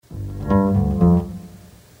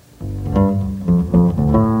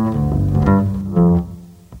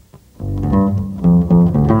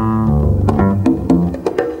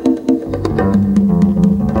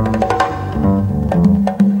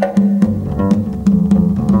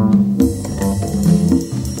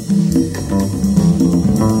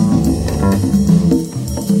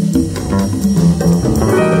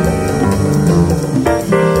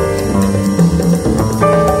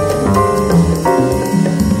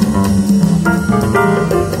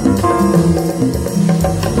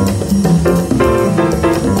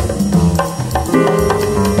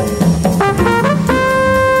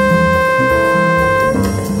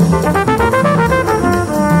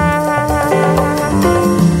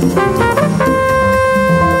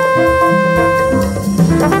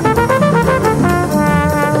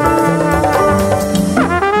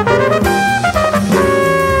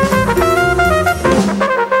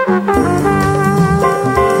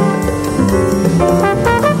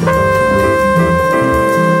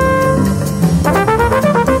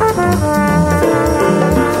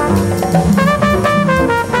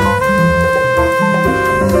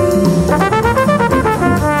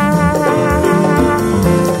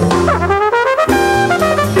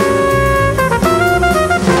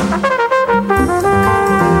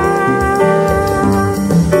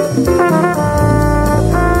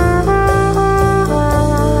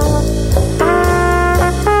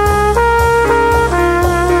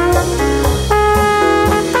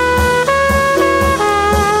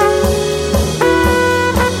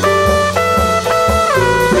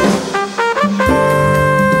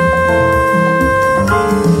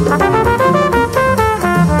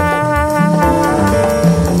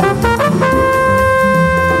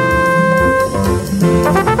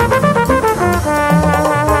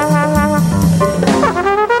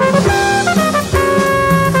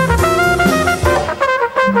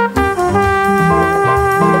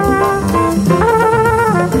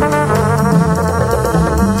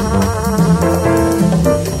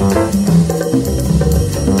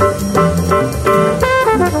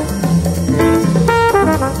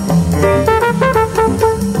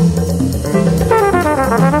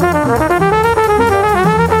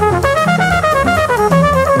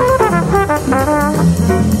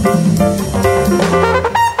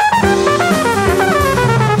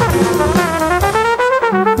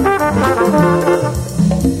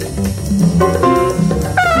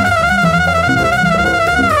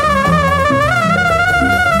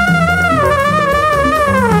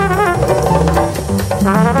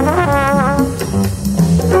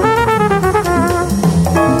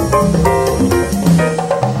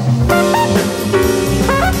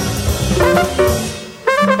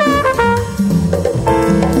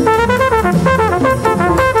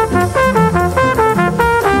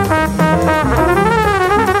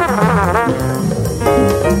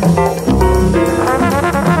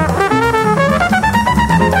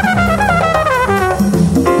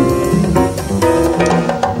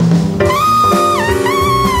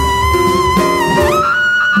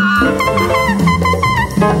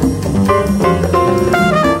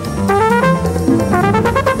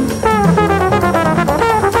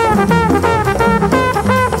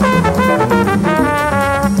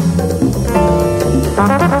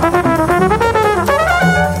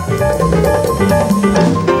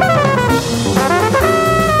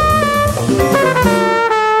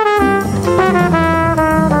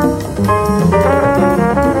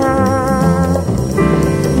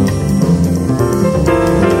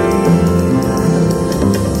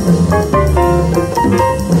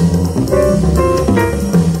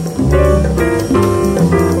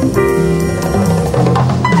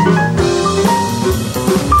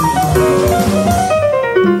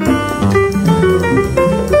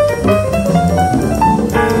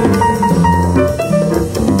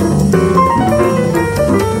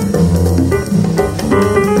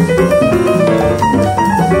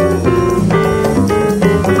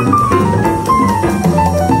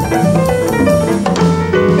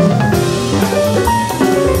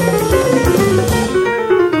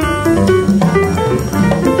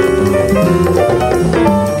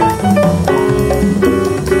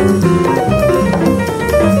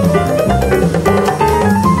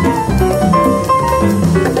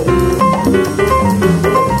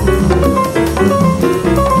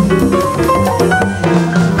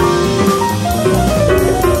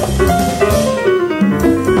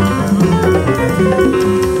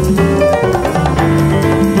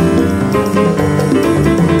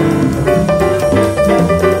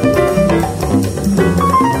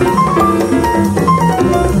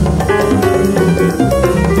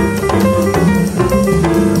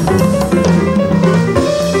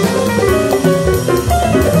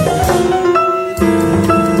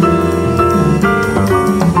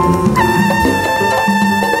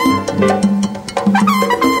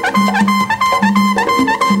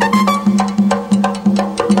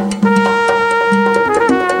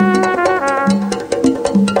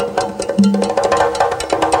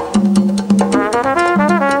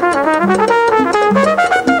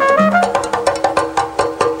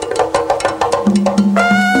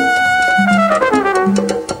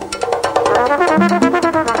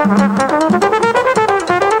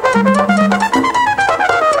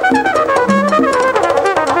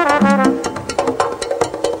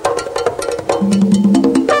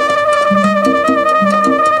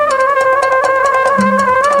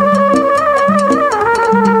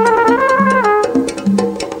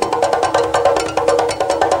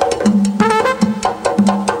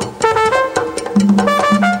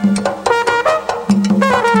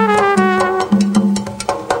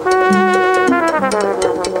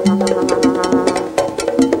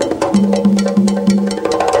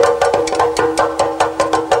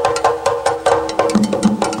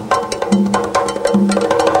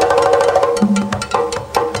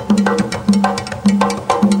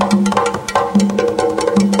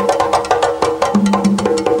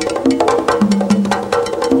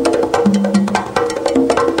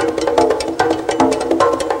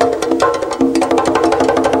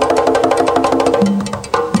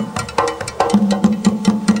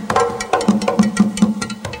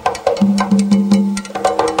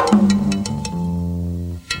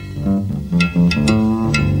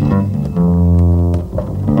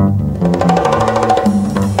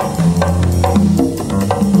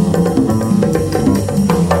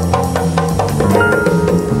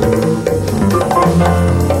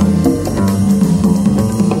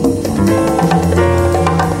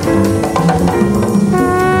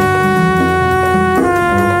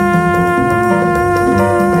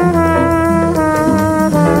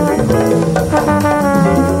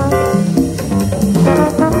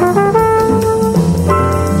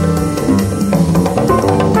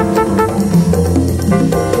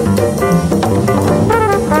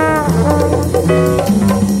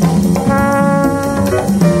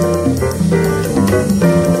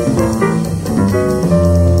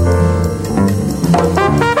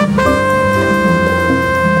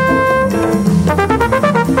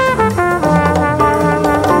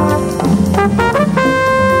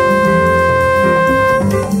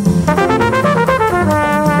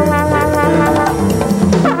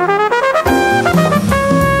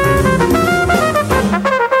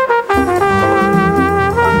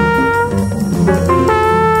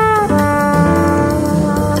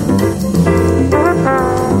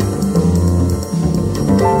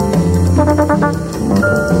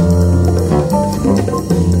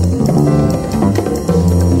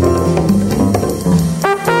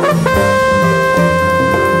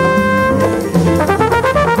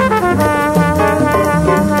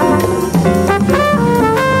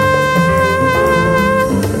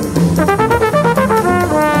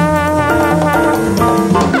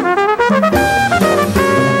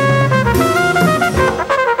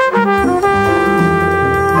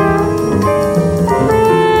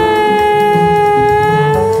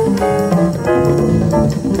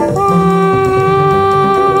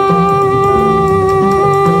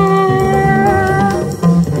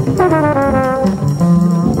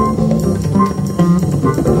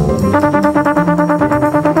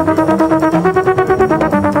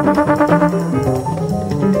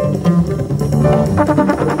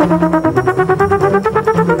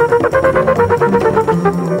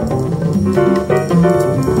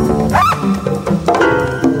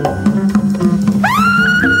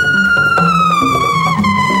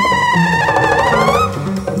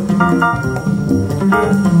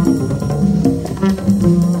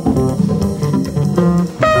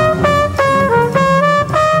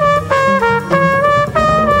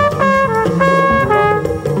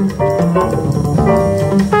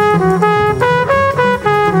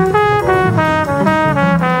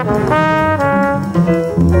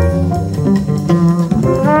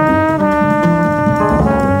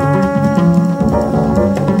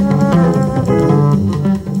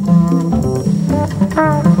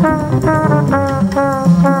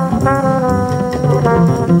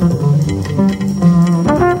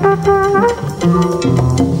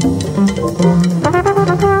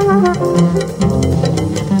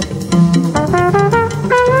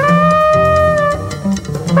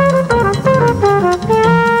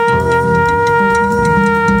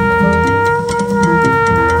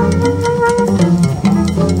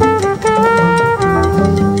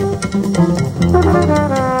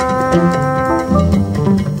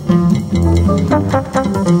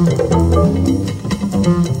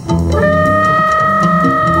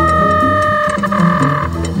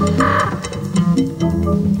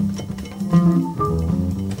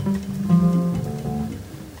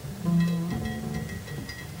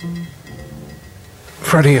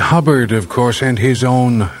Freddie Hubbard, of course, and his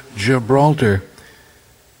own Gibraltar.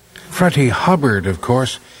 Freddie Hubbard, of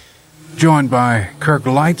course, joined by Kirk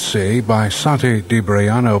Lightsey, by Santi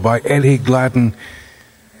DiBriano, by Eddie Gladden,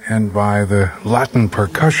 and by the Latin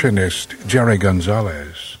percussionist Jerry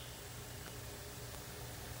Gonzalez.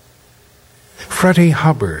 Freddie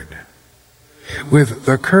Hubbard with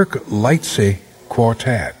the Kirk Lightsey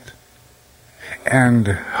Quartet and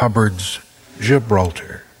Hubbard's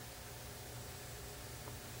Gibraltar.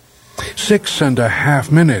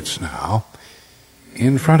 6.5 minutes now,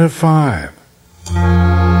 in front of 5.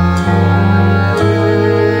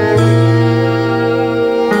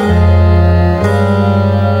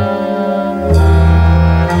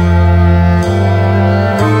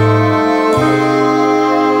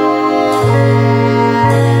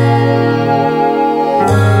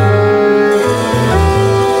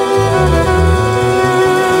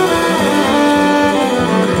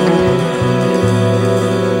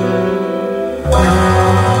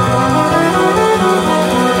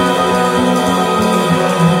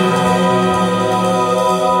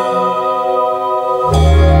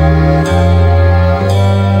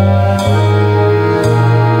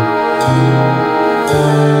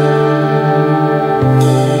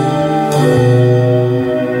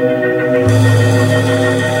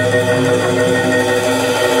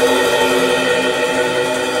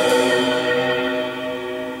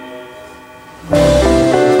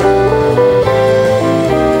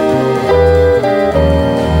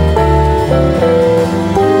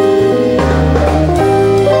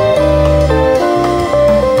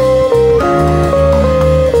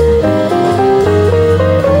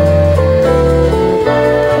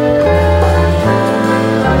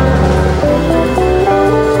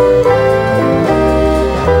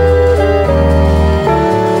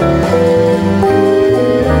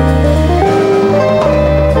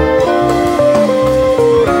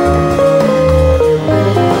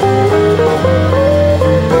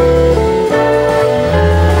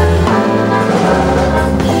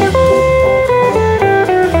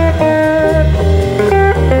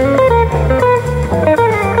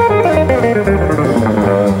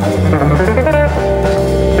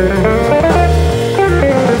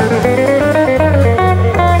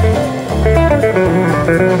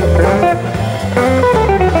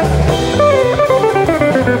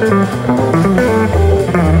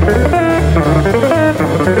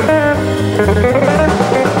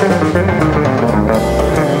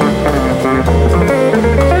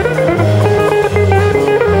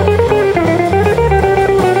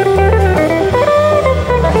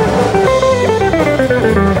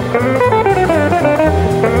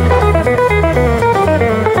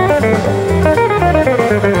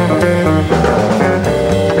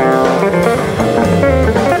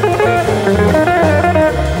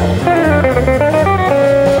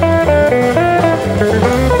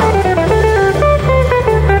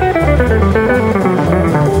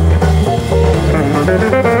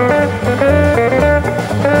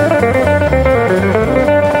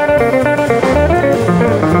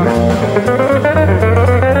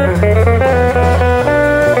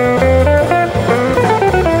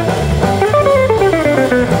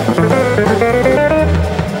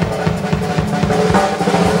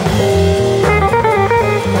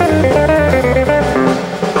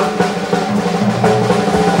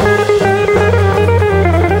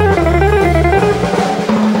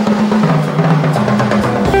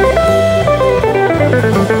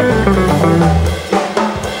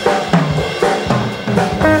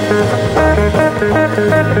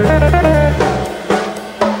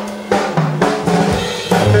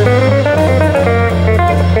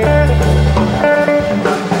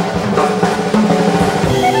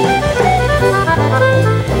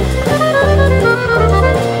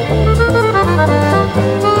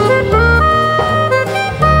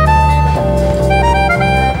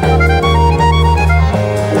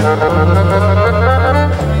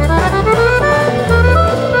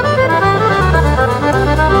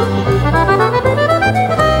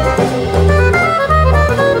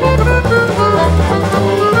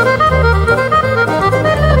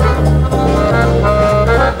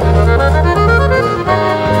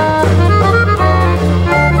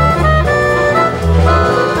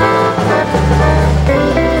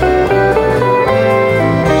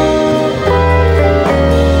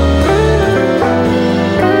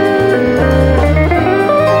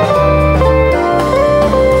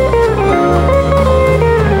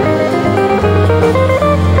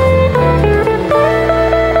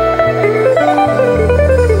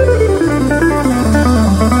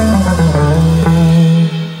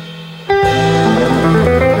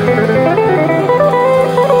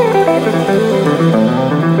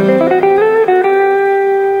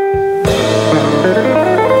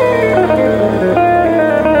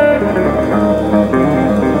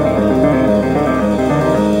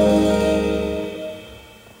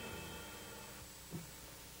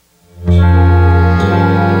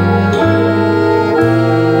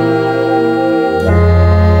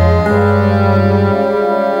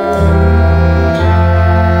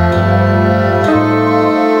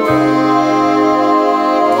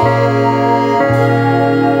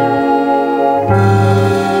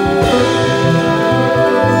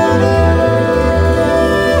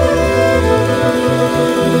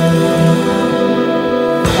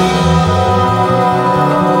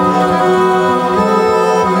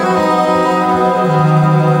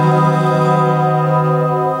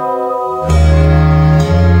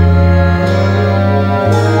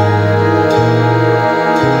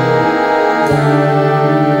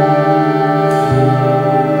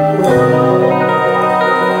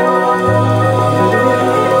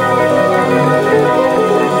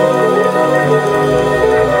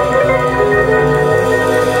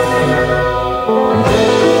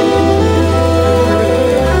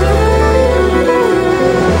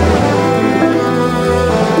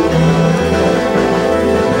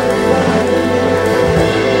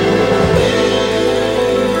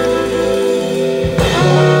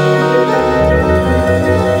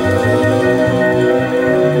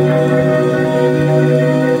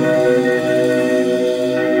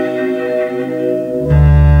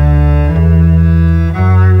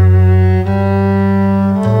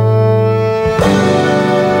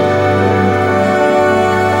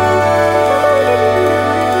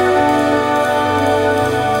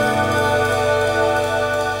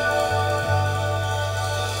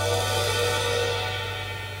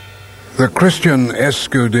 The Christian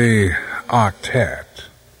Escudé Octet,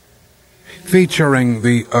 featuring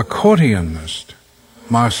the accordionist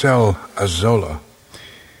Marcel Azola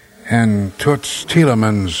and Toots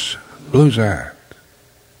Thielemans Bluesette.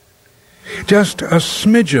 Just a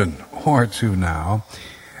smidgen or two now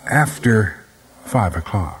after 5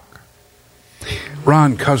 o'clock.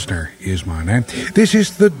 Ron Cuzner is my name. This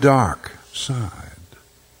is The Dark Side.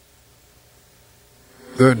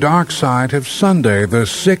 The Dark Side of Sunday, the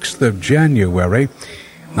 6th of January,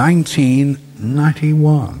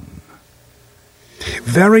 1991.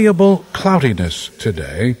 Variable cloudiness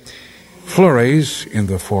today, flurries in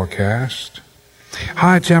the forecast.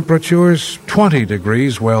 High temperatures 20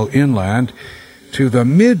 degrees well inland to the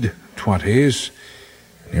mid-20s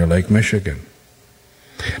near Lake Michigan.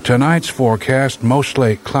 Tonight's forecast,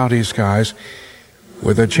 mostly cloudy skies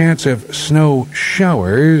with a chance of snow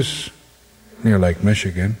showers near Lake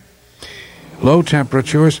Michigan. Low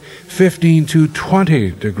temperatures 15 to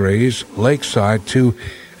 20 degrees lakeside to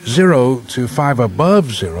 0 to 5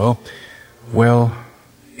 above zero well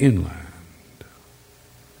inland.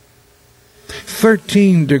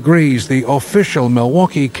 13 degrees, the official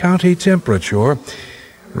Milwaukee County temperature,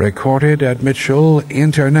 recorded at Mitchell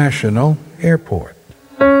International Airport.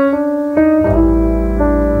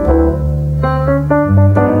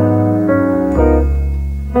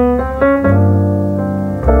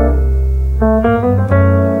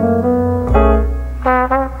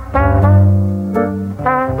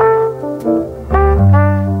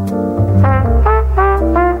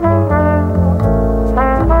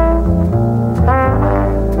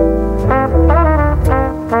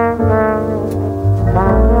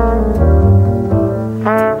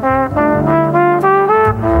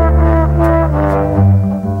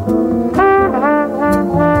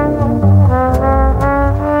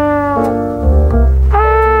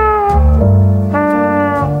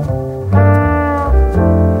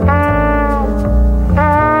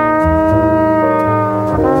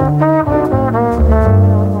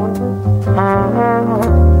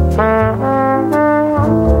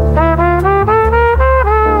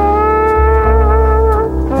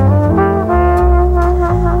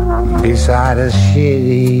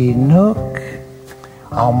 shady nook,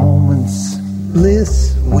 a moment's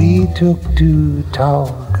bliss we took to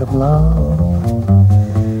talk of love.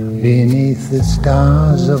 Beneath the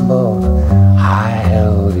stars above, I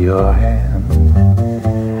held your hand,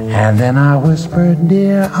 and then I whispered,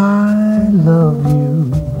 dear, I love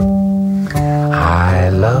you. I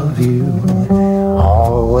love you.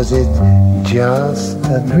 Or was it just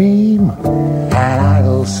a dream, an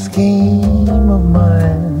idle scheme of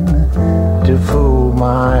mine to fool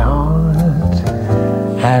my heart?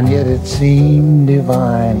 And yet it seemed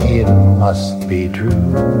divine, it must be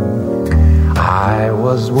true. I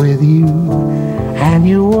was with you, and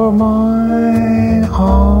you were mine,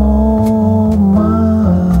 all mine.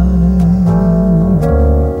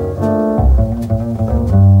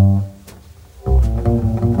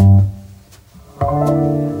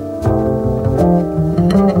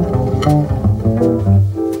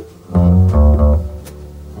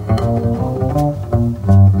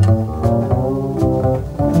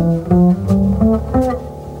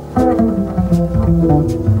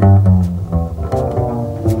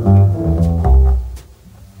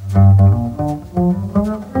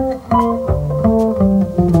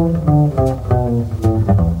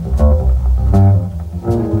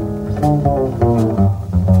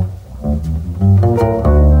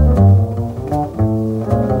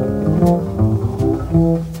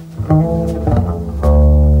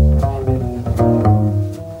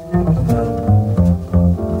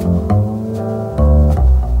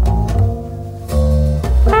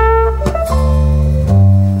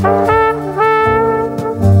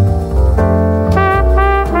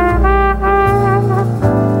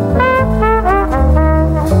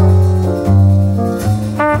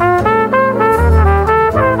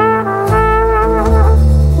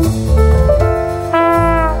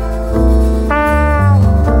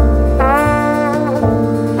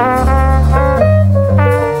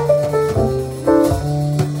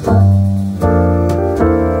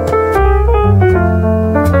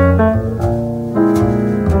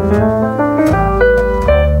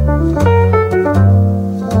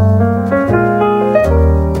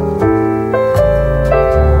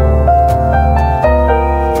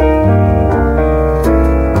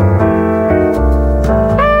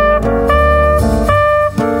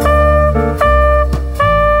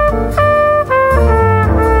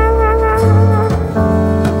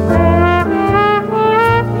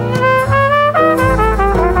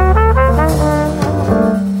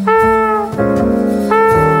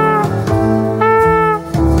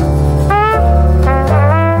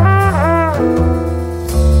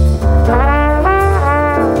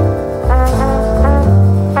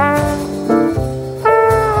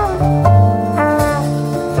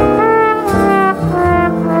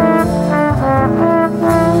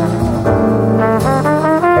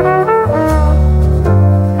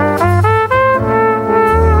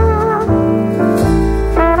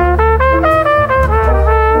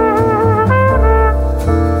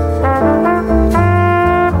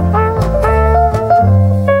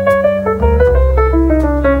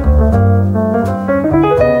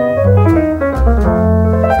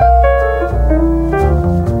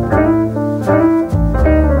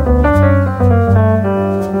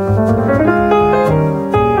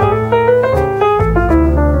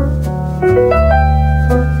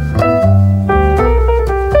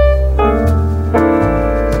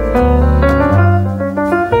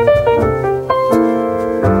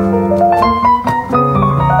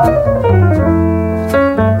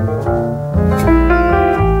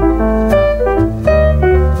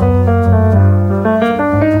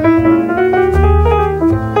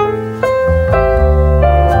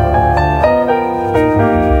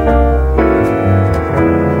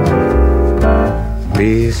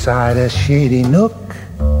 Beside a shady nook,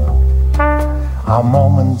 a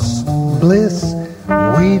moment's bliss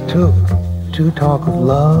we took to talk of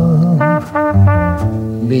love.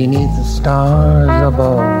 Beneath the stars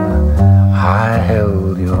above, I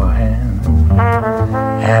held your hand,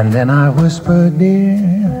 and then I whispered,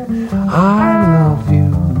 dear, I love you,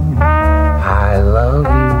 I love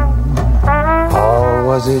you. Or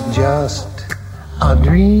was it just a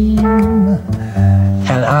dream,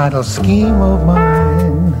 an idle scheme of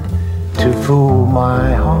mine to fool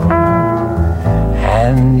my heart?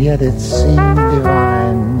 And yet it seemed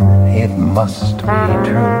divine, it must be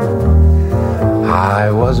true.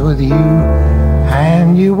 I was with you,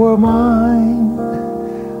 and you were mine,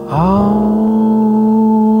 all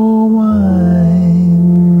mine.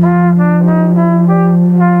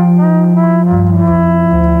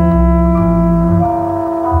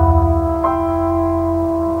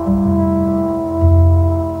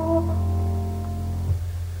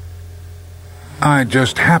 I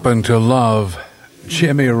just happen to love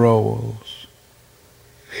Jimmy Rolls.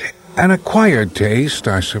 An acquired taste,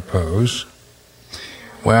 I suppose.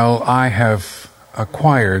 Well, I have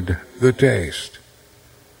acquired the taste,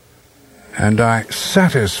 and I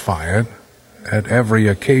satisfy it at every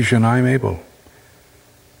occasion I'm able.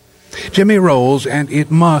 Jimmy Rolls, and it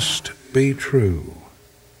must be true.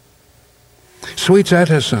 Sweets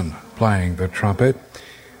Edison playing the trumpet,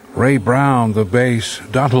 Ray Brown the bass,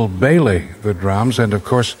 Donald Bailey the drums, and of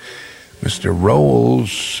course Mr.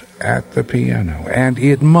 Rolls at the piano. And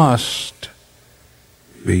it must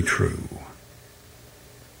be true.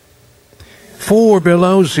 4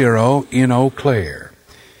 below zero in Eau Claire,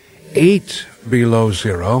 8 below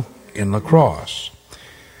zero in La Crosse.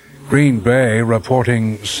 Green Bay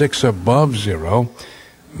reporting 6 above zero,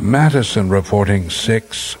 Madison reporting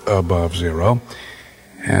 6 above zero,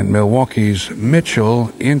 and Milwaukee's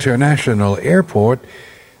Mitchell International Airport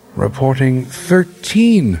reporting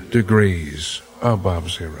 13 degrees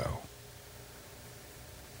above zero.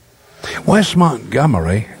 Wes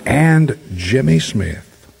Montgomery and Jimmy Smith.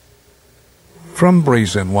 From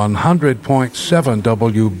Breezen 100.7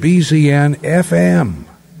 WBZN FM.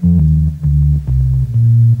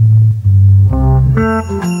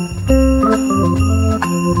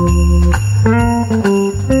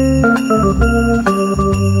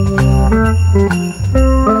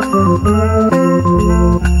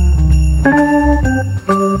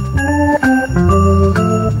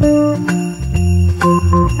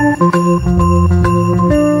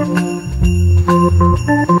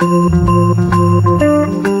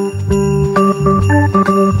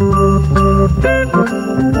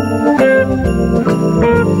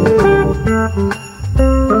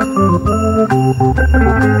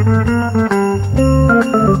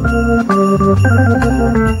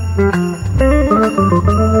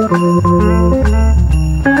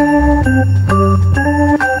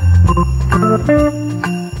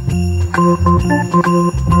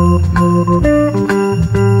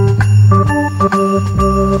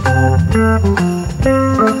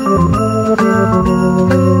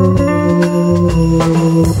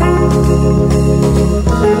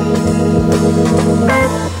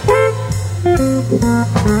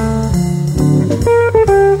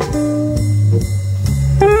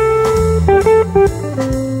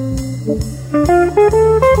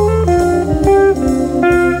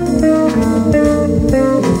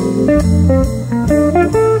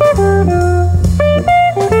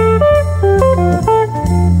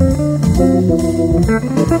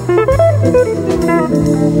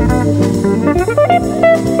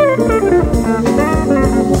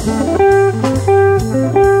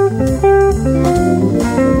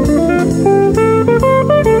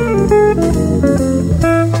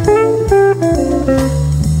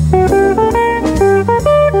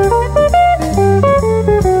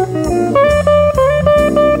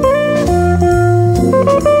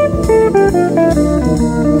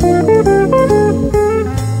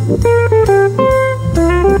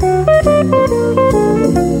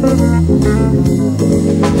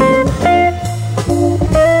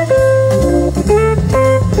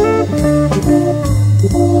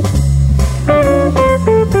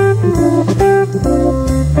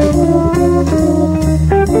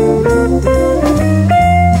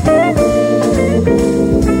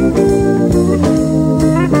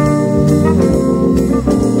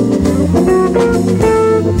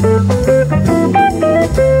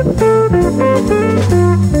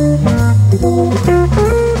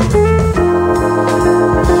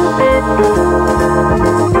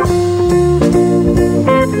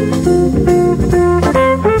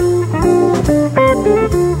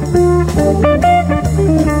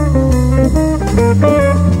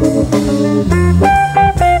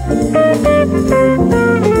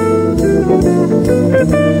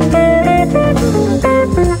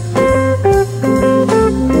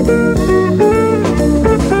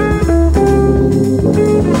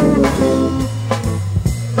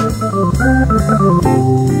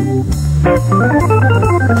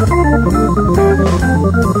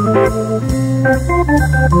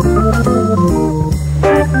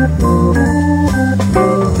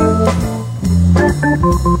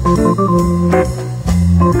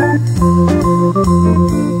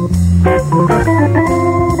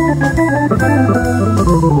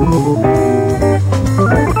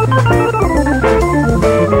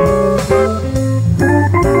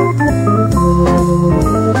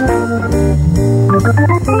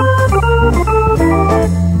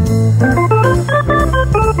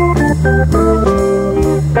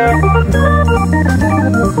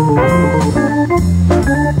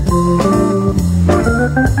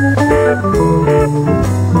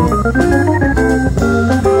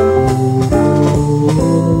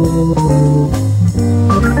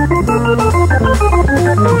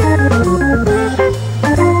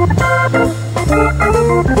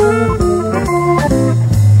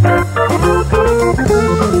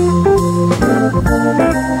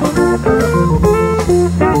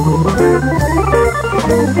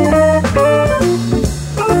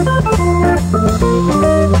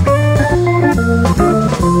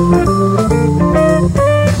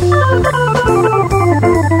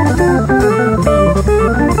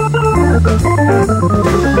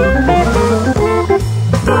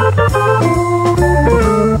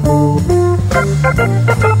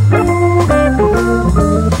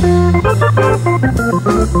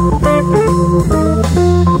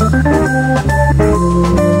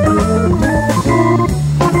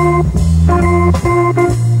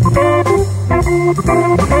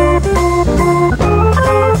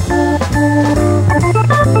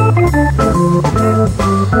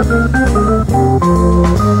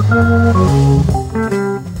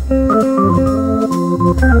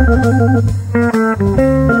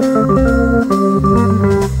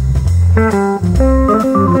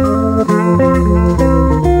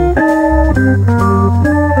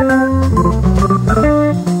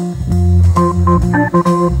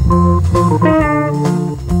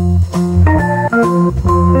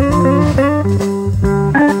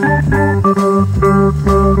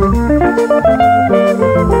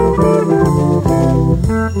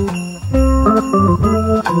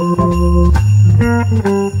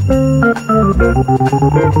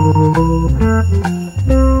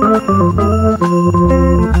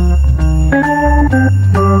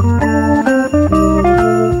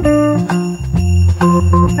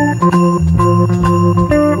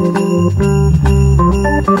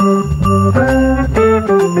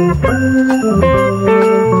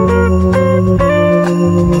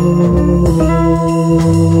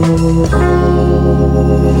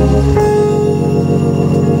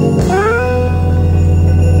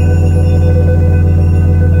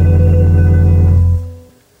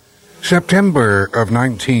 September of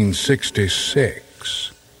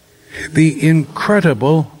 1966, the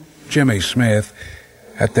incredible Jimmy Smith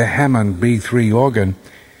at the Hammond B3 organ,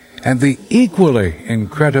 and the equally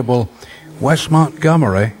incredible Wes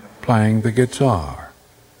Montgomery playing the guitar.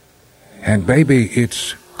 And baby,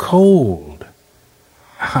 it's cold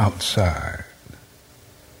outside.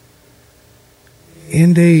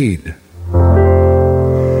 Indeed.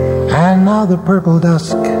 And now the purple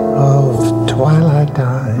dusk of twilight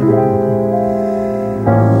time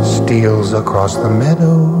steals across the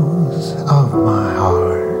meadows of my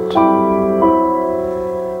heart.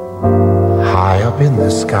 High up in the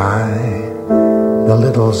sky, the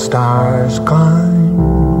little stars climb,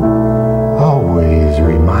 always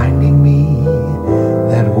reminding me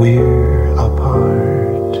that we're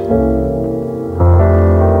apart.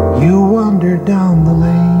 You wander down the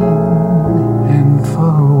lane and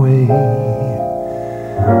far away,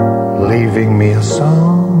 leaving me a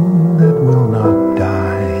song that will not die.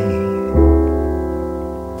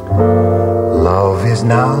 Love is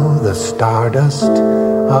now the stardust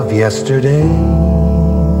of yesterday,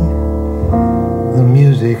 the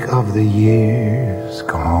music of the years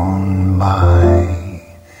gone by.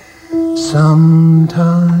 Sometimes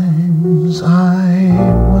I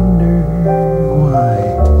wonder why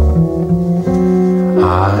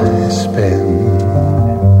I spend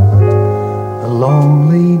a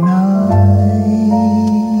lonely night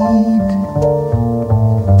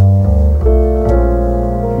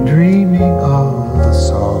dreaming of the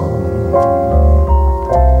song,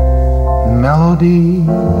 melody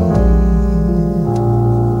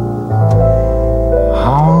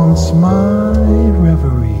haunts my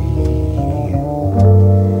reverie,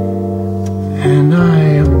 and I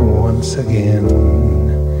am once again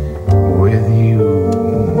with you.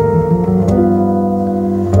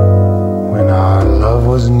 When our love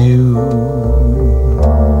was new,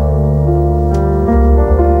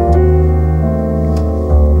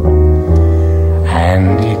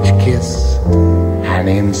 and each kiss an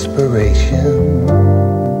inspiration.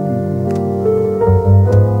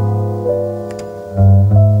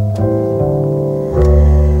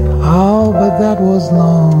 Oh, but that was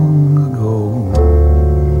long ago,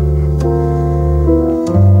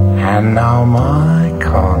 and now my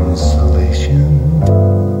consolation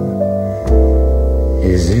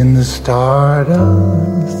is in the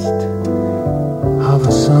stardust of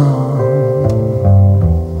a song.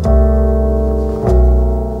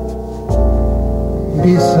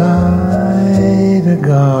 Beside a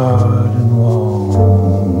garden wall,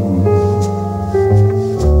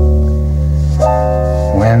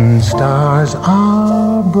 when stars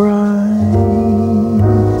are bright,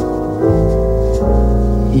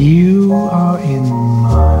 you are in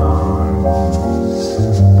my arms.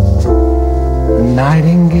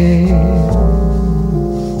 Nightingale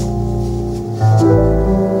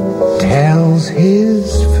tells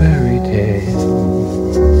his fairy tale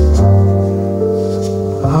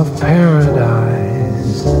of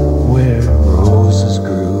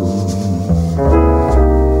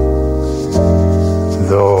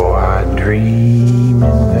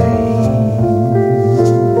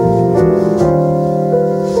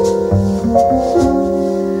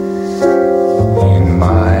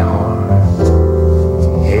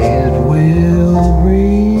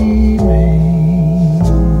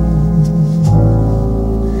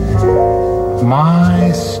my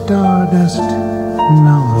stardust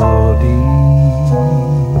melody,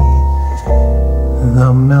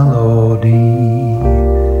 the melody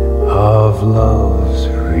of love's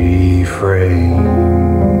refrain.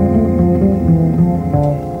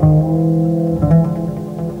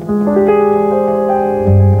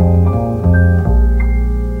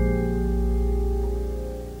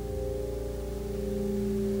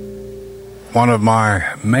 One of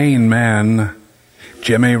my main men,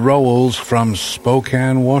 Jimmy Rowles from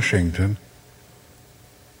Spokane, Washington,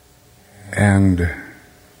 and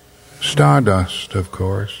Stardust, of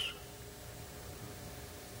course.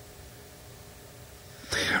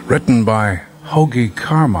 Written by Hoagie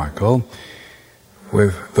Carmichael,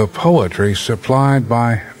 with the poetry supplied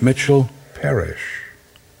by Mitchell Parrish.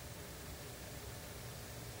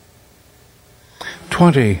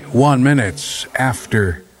 21 minutes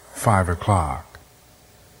after 5 o'clock.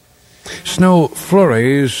 Snow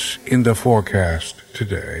flurries in the forecast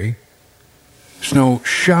today. Snow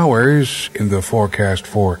showers in the forecast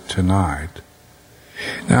for tonight.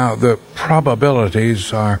 Now, the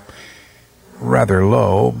probabilities are rather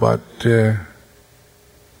low, but there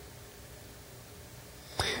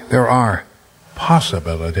are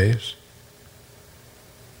possibilities.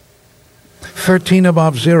 13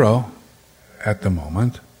 above zero at the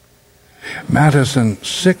moment. Madison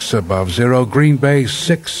 6 above zero, Green Bay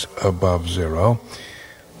 6 above zero,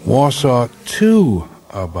 Warsaw 2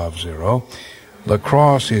 above zero, La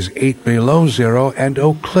Crosse is 8 below zero, and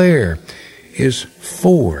Eau Claire is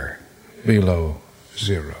 4 below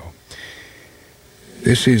zero.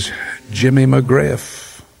 This is Jimmy McGriff.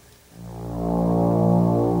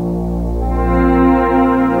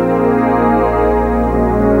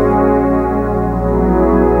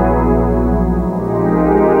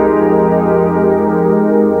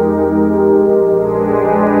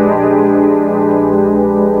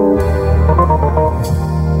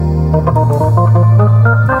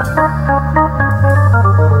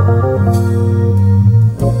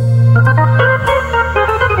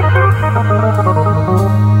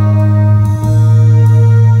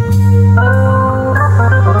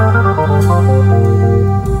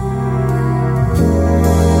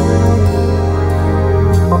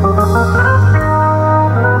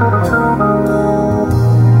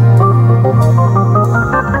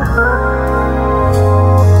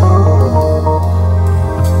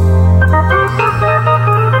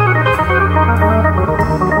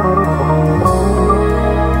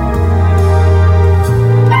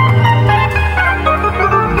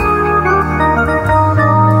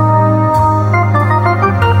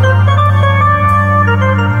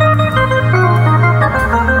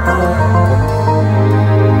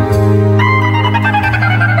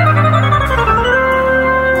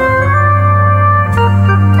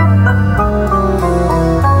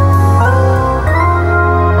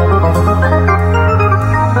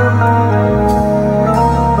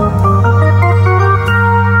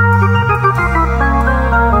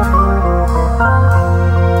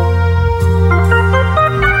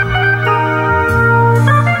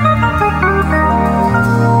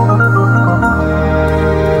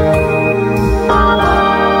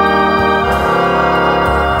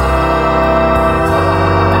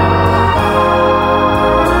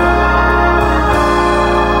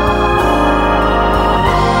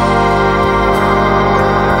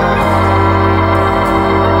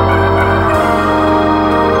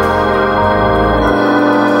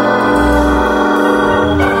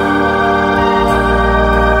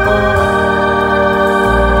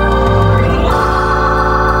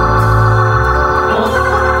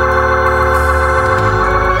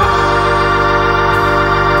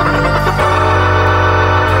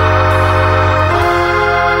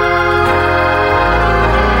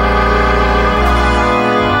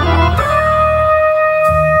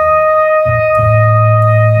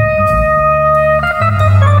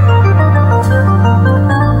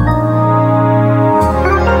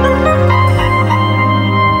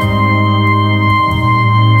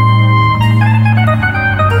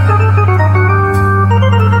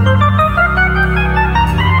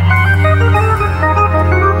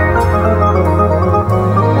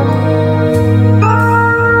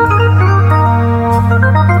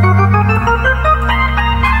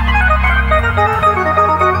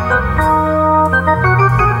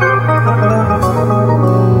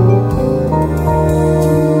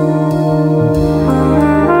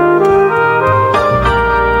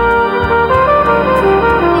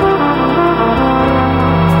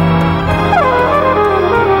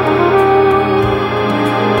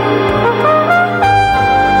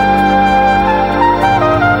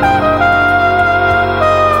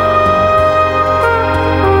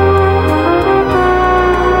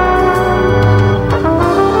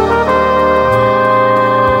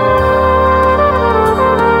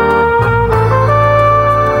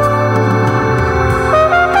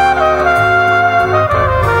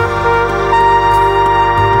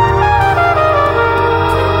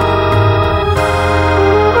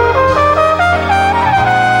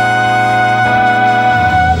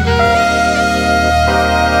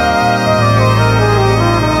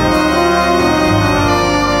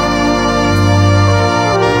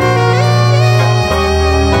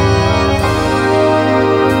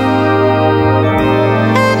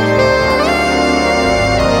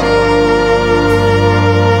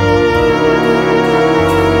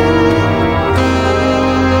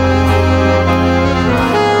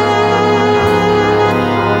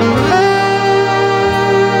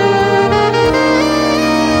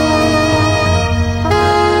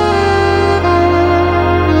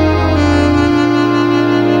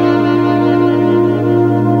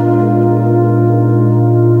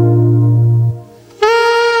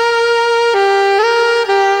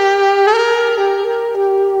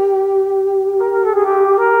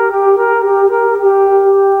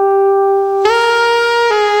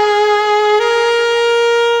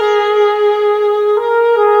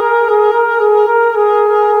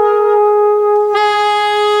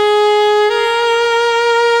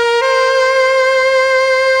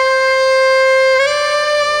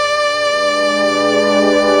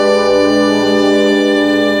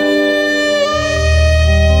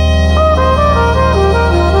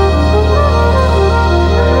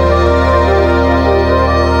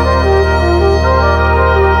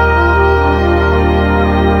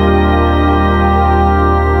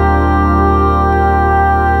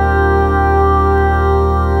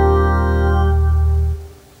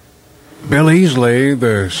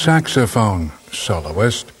 Stanley, the saxophone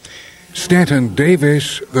soloist, Stanton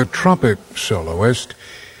Davis, the trumpet soloist,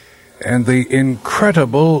 and the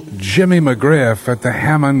incredible Jimmy McGriff at the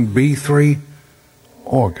Hammond B3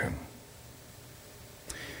 organ.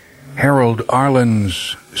 Harold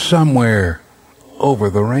Arlen's Somewhere Over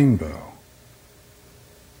the Rainbow.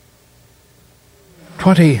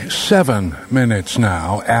 27 minutes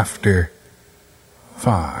now after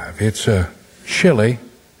 5. It's a chilly,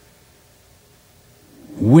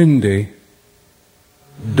 windy,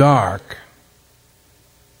 dark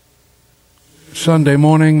Sunday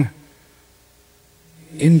morning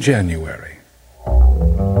in January.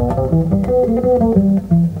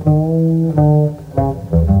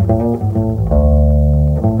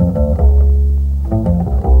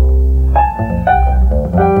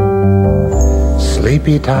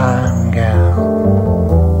 Sleepy time, gal,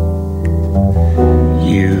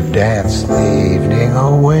 you've danced the evening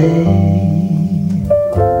away.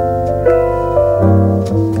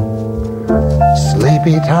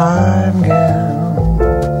 Sleepy time, gal,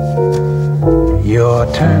 you're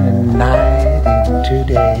turning night into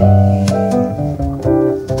day.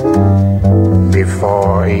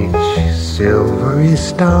 Before each silvery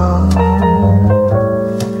star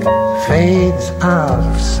fades out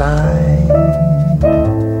of sight,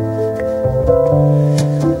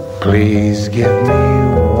 please give me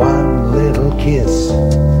one little kiss,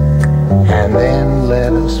 and then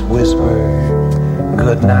let us whisper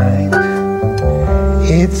goodnight.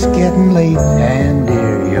 It's getting late, and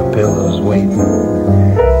dear, your pillow's waiting.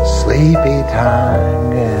 Sleepy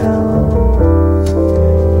time, gal,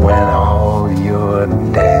 when all your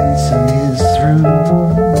dancing is through.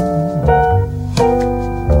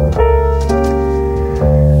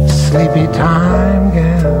 Sleepy time,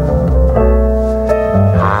 gal,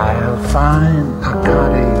 I'll find a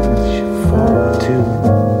cottage for two.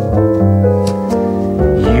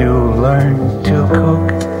 You learn to cook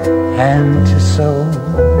and to sew.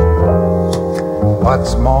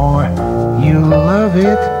 What's more, you love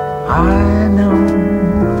it, I know.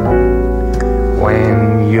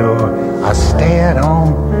 When you're a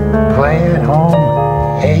stay-at-home,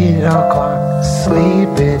 play-at-home, 8 o'clock,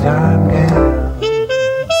 sleepy time, gal.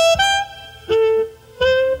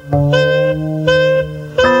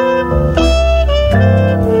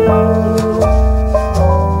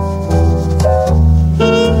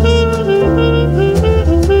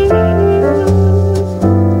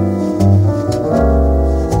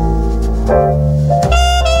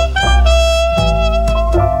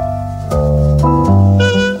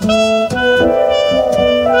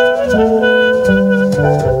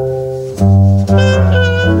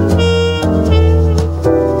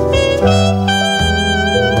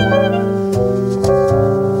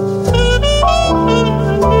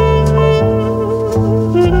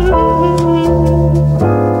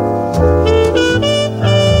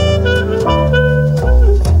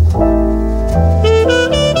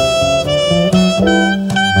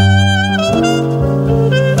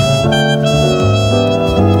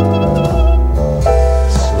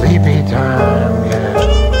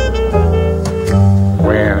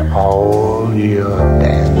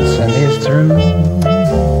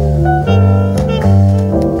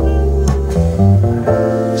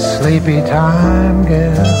 Sleepy time,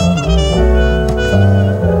 girl,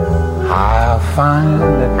 I'll find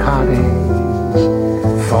a cottage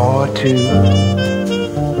for two.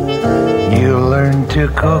 You learn to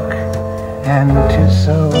cook and to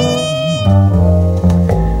sew.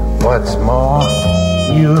 What's more,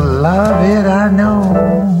 you love it, I know.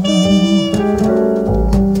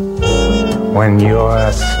 When you're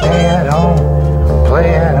a stay-at-home,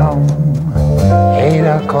 play-at-home,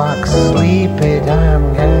 8 o'clock, sleepy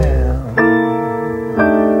time, girl.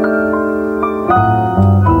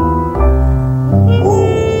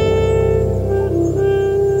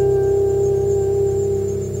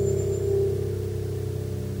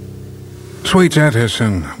 Sweet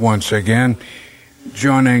Edison once again,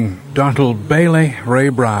 joining Donald Bailey, Ray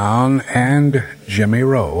Brown, and Jimmy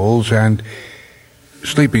Rolls, and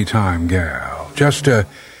Sleepy Time Gal. Just a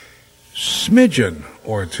smidgen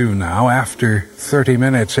or two now, after 30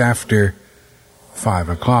 minutes after 5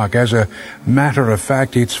 o'clock. As a matter of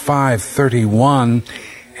fact, it's 5:31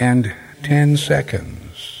 and 10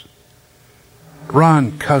 seconds.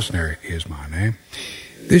 Ron Cuzner is my name.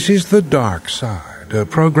 This is The Dark Side, a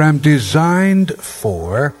program designed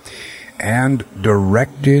for and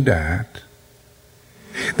directed at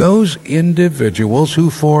those individuals who,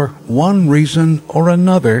 for one reason or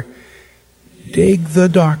another, dig the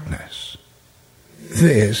darkness.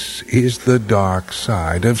 This is The Dark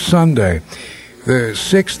Side of Sunday, the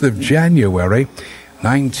 6th of January,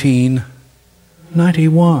 19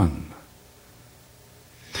 1991.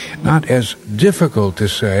 Not as difficult to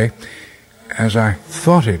say as I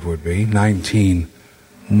thought it would be,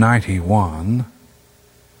 1991.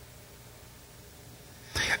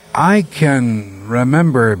 I can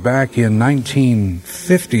remember back in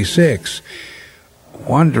 1956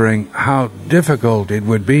 wondering how difficult it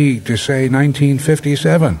would be to say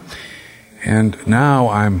 1957. And now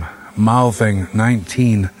I'm mouthing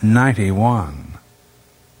 1991.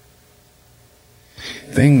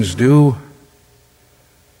 Things do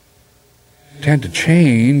tend to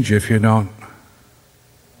change if you don't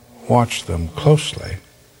watch them closely.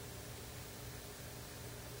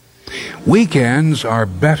 Weekends are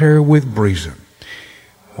better with Breezin'.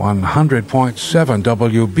 100.7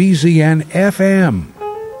 WBZN FM.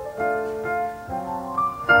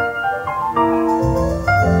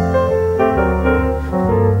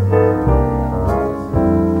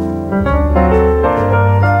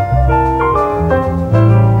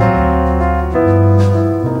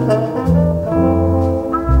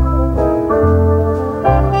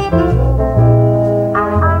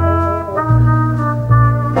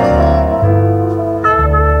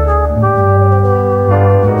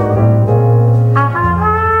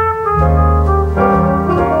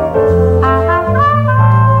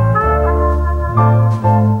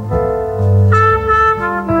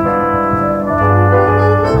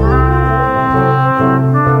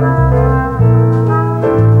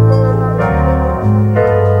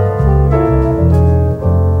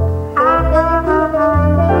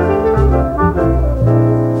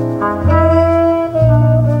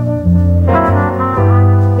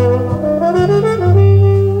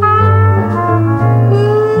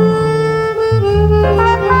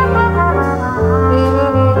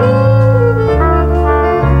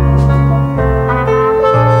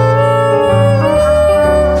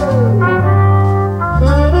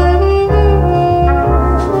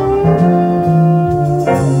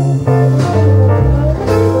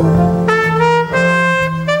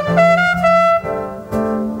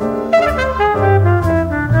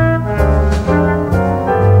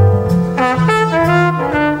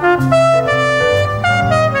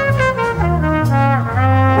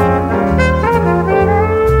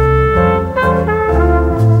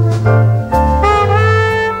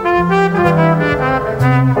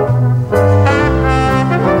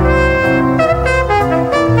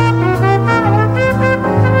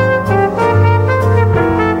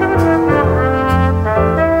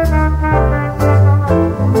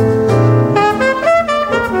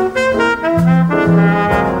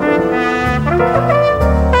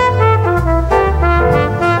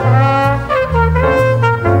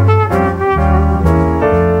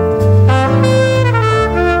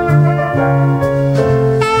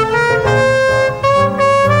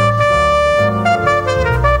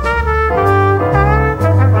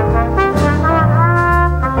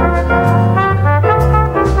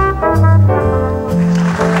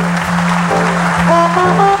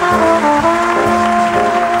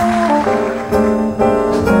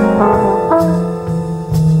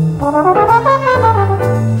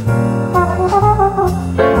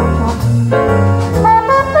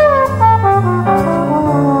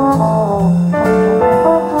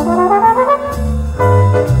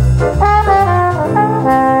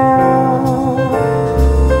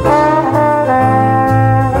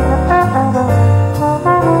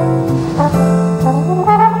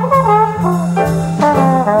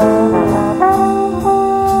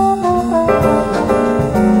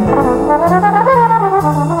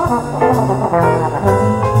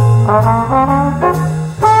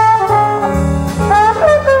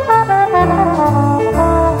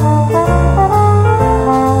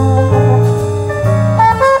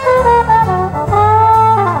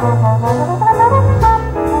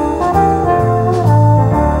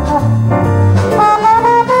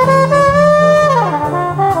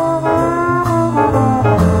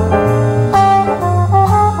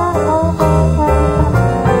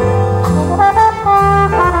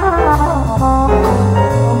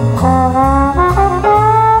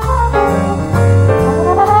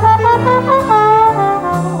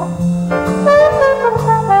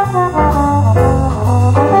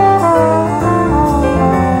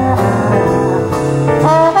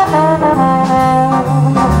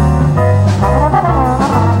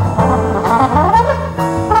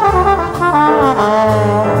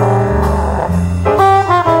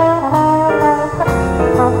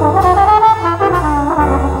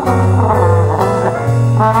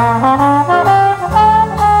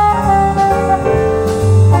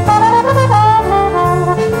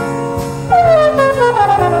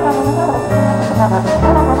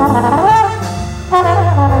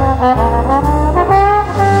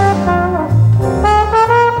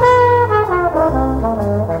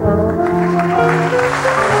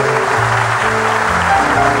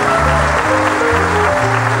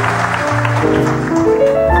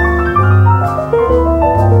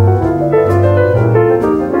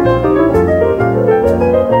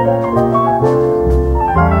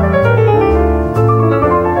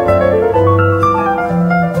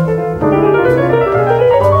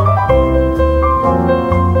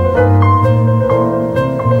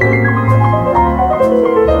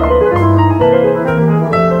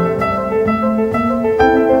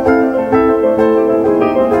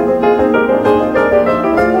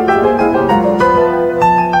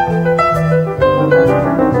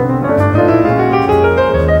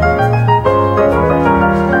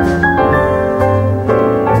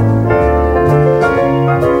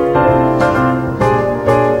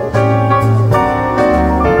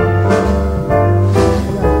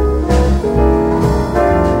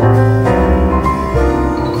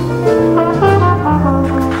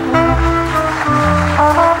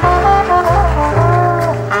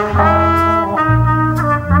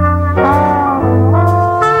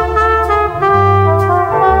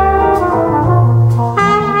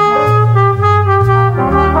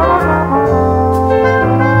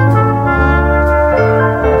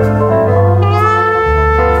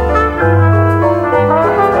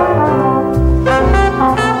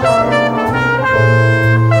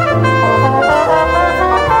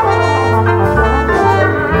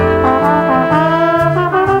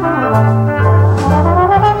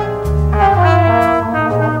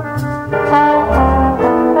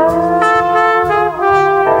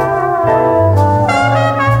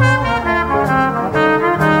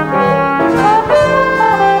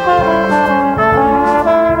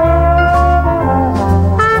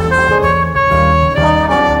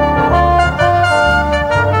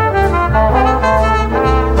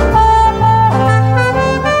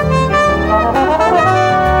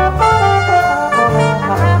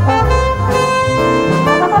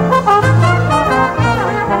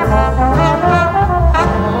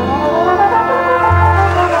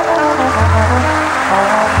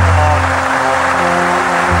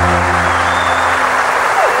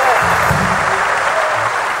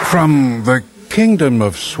 From the Kingdom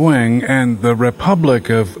of Swing and the Republic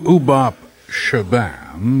of Oobop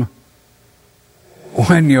Shabam,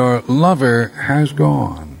 When Your Lover Has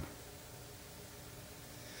Gone.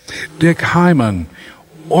 Dick Hyman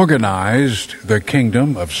organized the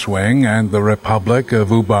Kingdom of Swing and the Republic of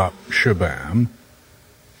Oobop Shabam.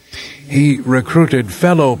 He recruited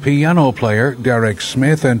fellow piano player Derek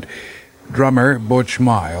Smith and drummer Butch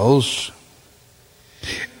Miles,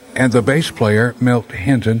 and the bass player Milt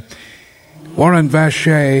Hinton, Warren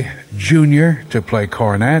Vacher Jr. to play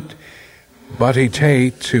cornet, Buddy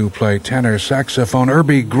Tate to play tenor saxophone,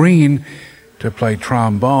 Irby Green to play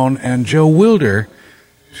trombone, and Joe Wilder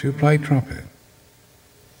to play trumpet.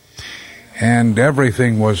 And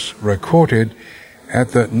everything was recorded at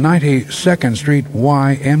the 92nd Street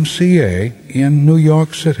YMCA in New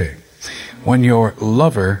York City. When Your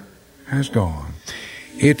Lover Has Gone.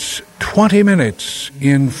 It's 20 minutes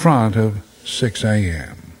in front of 6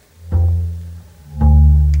 a.m.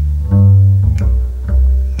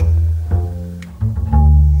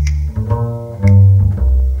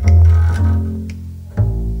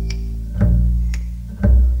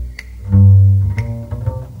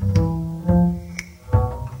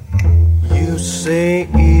 You say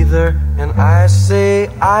either, and I say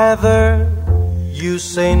either. You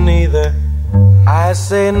say neither, I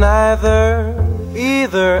say neither.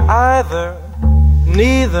 Either, either,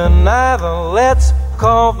 neither, neither. Let's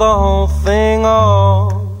call the whole thing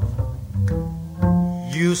off.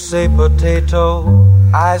 You say potato,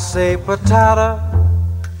 I say patata.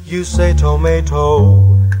 You say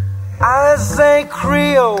tomato, I say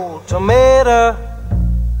Creole tomato.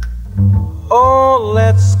 Oh,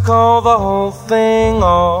 let's call the whole thing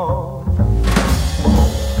off.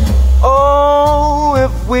 Oh,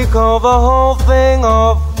 if we call the whole thing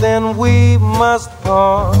off, then we must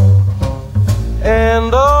part.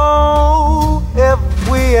 And oh, if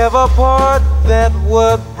we ever part, that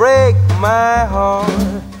would break my heart.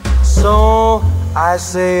 So I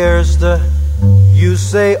say oyster, you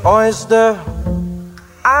say oyster.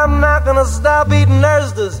 I'm not gonna stop eating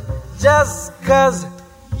oysters just 'cause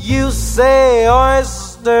you say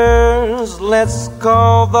oysters. Let's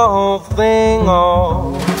call the whole thing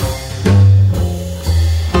off.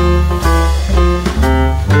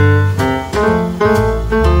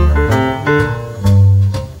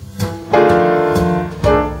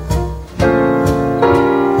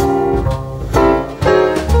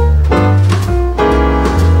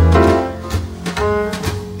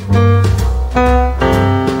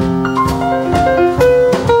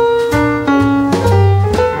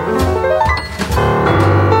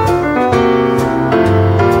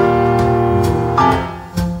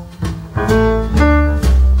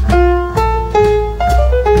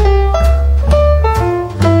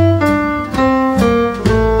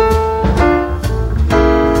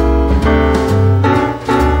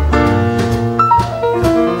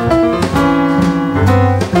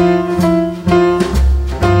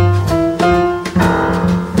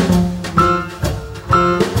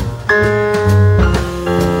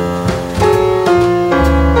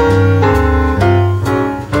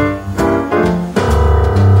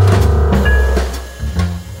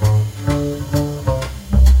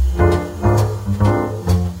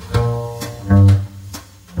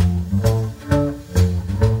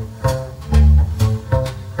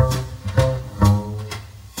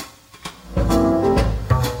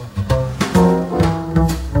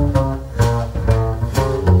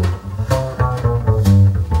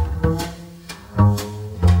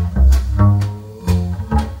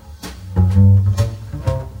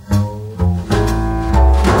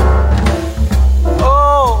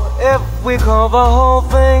 Call the whole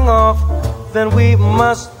thing off, then we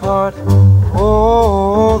must part.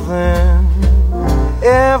 Oh, then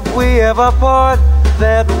if we ever part,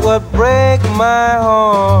 that would break my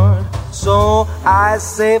heart. So I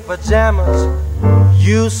say pajamas,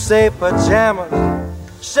 you say pajamas.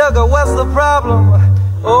 Sugar, what's the problem?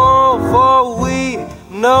 Oh, for we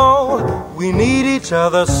know we need each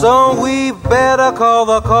other, so we better call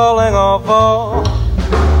the calling off. Oh,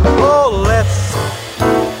 let's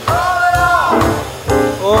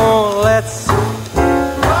oh, let's call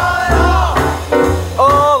it off.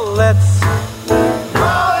 Oh, let's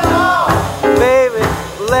call it off. Baby,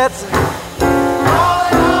 let's call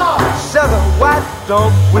it off. Sugar, why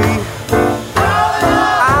don't we call it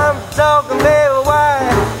off? I'm talking, baby, why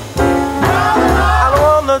call it off? I don't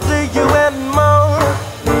wanna see you anymore.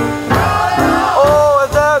 Call it off. Oh,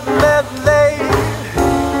 it's up that late.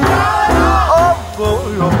 Call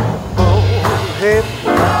it off. Oh, hey.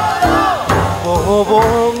 Oh,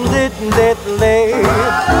 oh,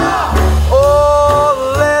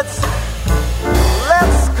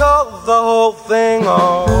 let's call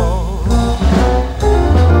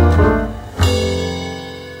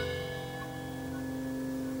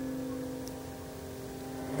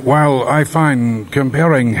I find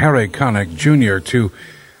comparing Harry Connick Jr. to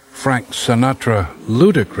Frank Sinatra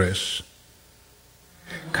ludicrous.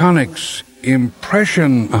 Connick's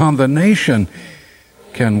impression on the nation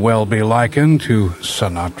can well be likened to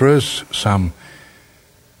Sinatra's some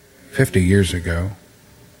 50 years ago.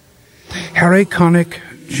 Harry Connick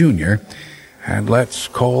Jr., and let's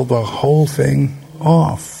call the whole thing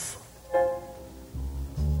off.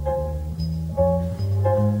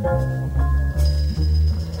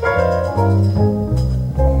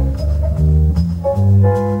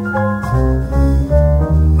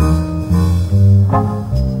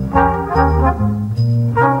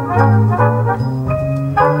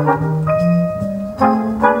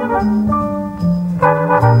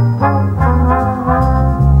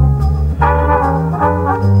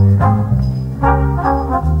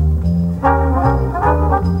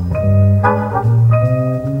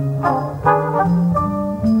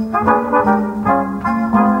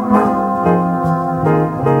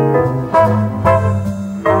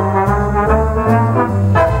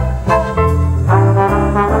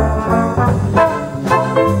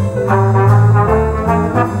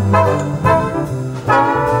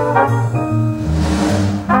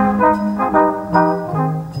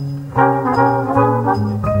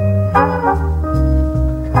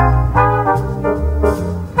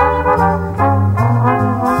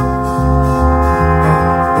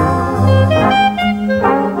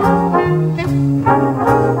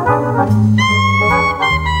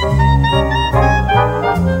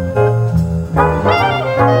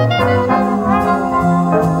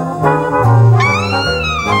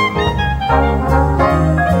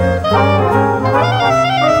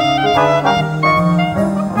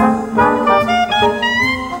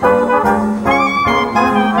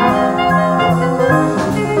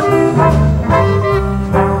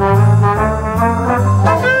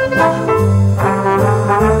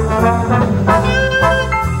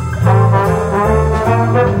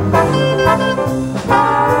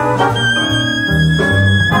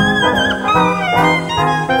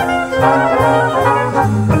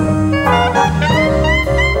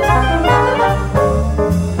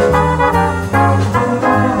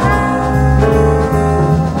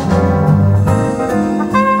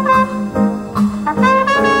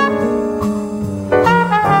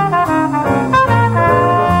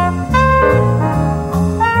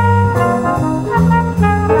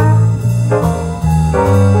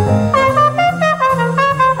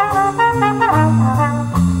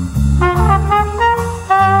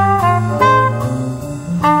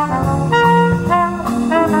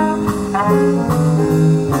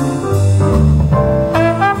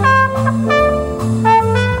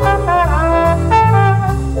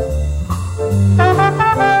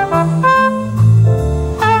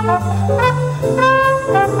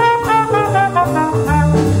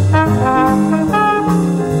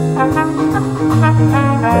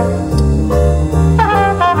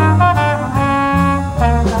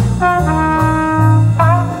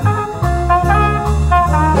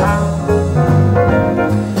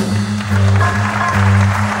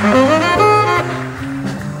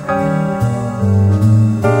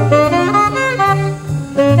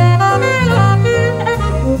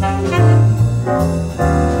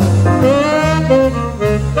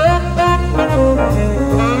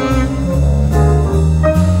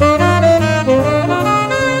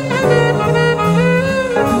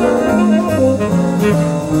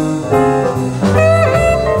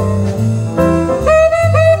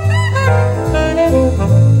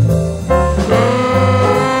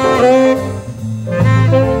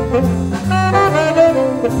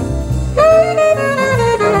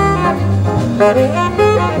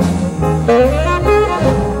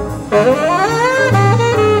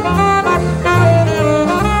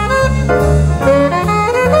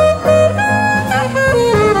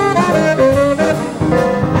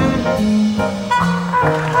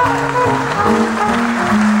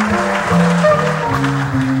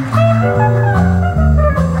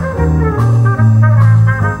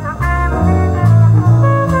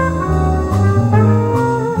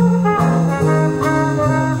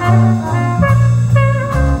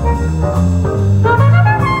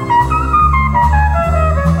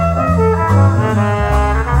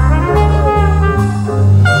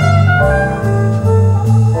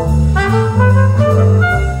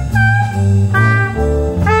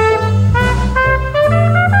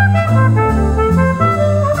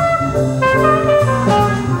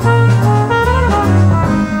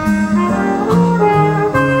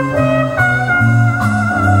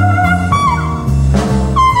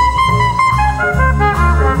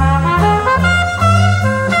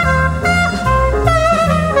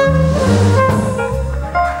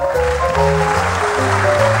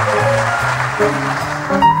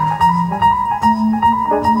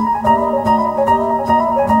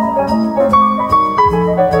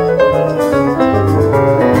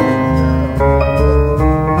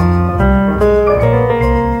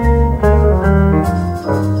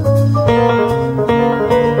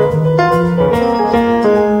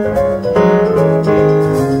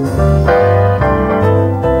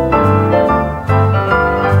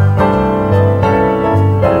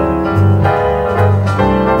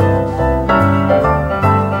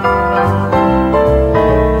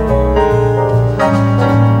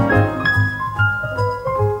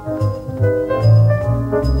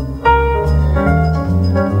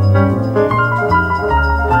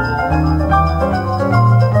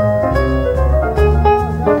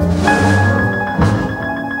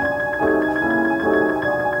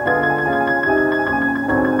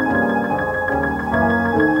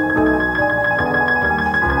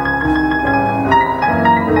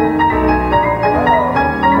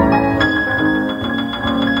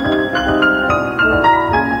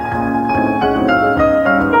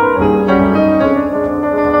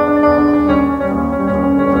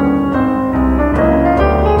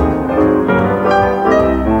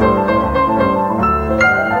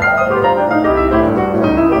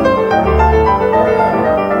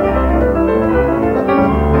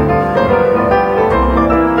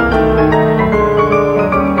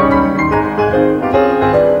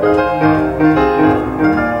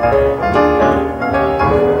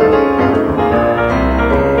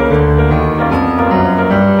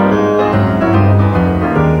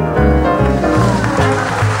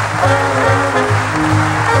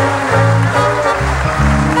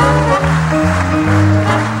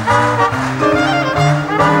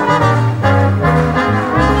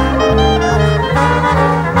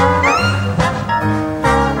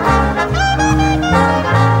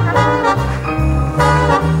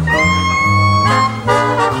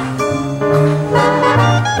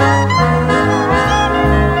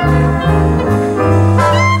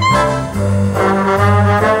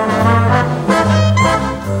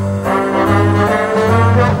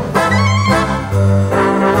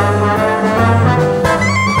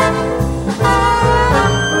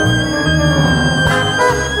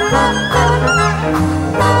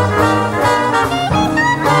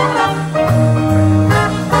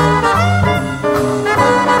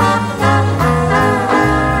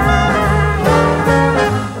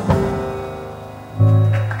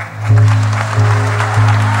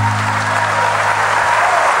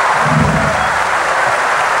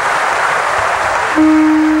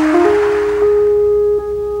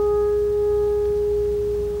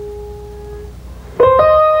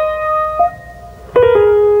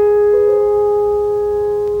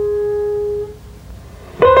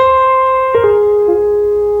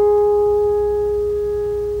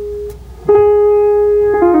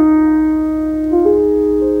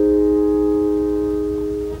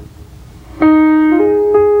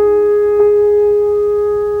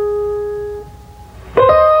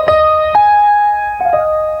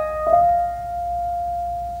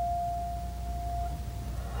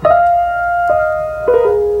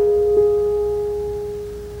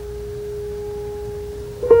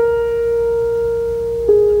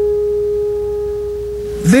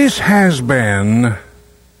 This has been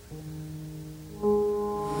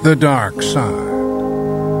The Dark Side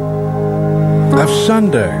of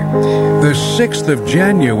Sunday, the 6th of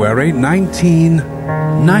January,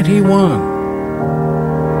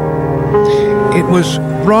 1991. It was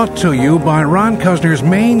brought to you by Ron Cuzner's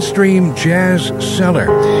Mainstream Jazz Cellar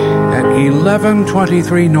at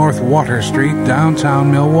 1123 North Water Street,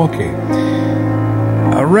 downtown Milwaukee.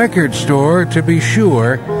 A record store, to be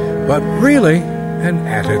sure, but really an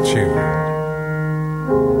attitude.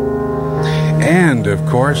 And, of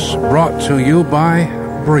course, brought to you by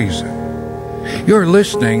Breezin'. You're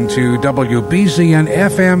listening to WBZN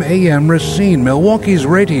FM AM Racine, Milwaukee's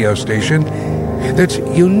radio station that's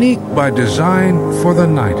unique by design for the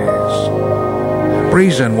 90s.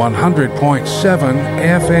 Breezin' 100.7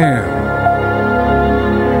 FM.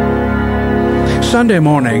 Sunday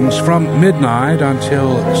mornings from midnight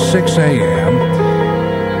until 6 a.m.,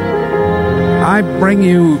 I bring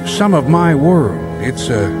you some of my world. It's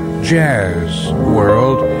a jazz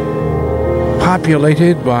world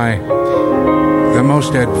populated by the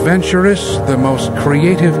most adventurous, the most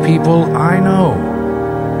creative people I know.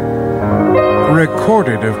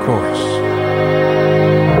 Recorded, of course.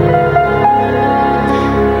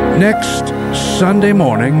 Next Sunday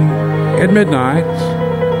morning at midnight,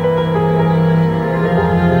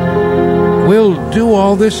 we'll do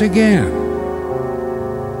all this again.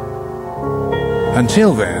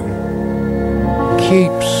 Until then,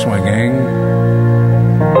 keep swinging.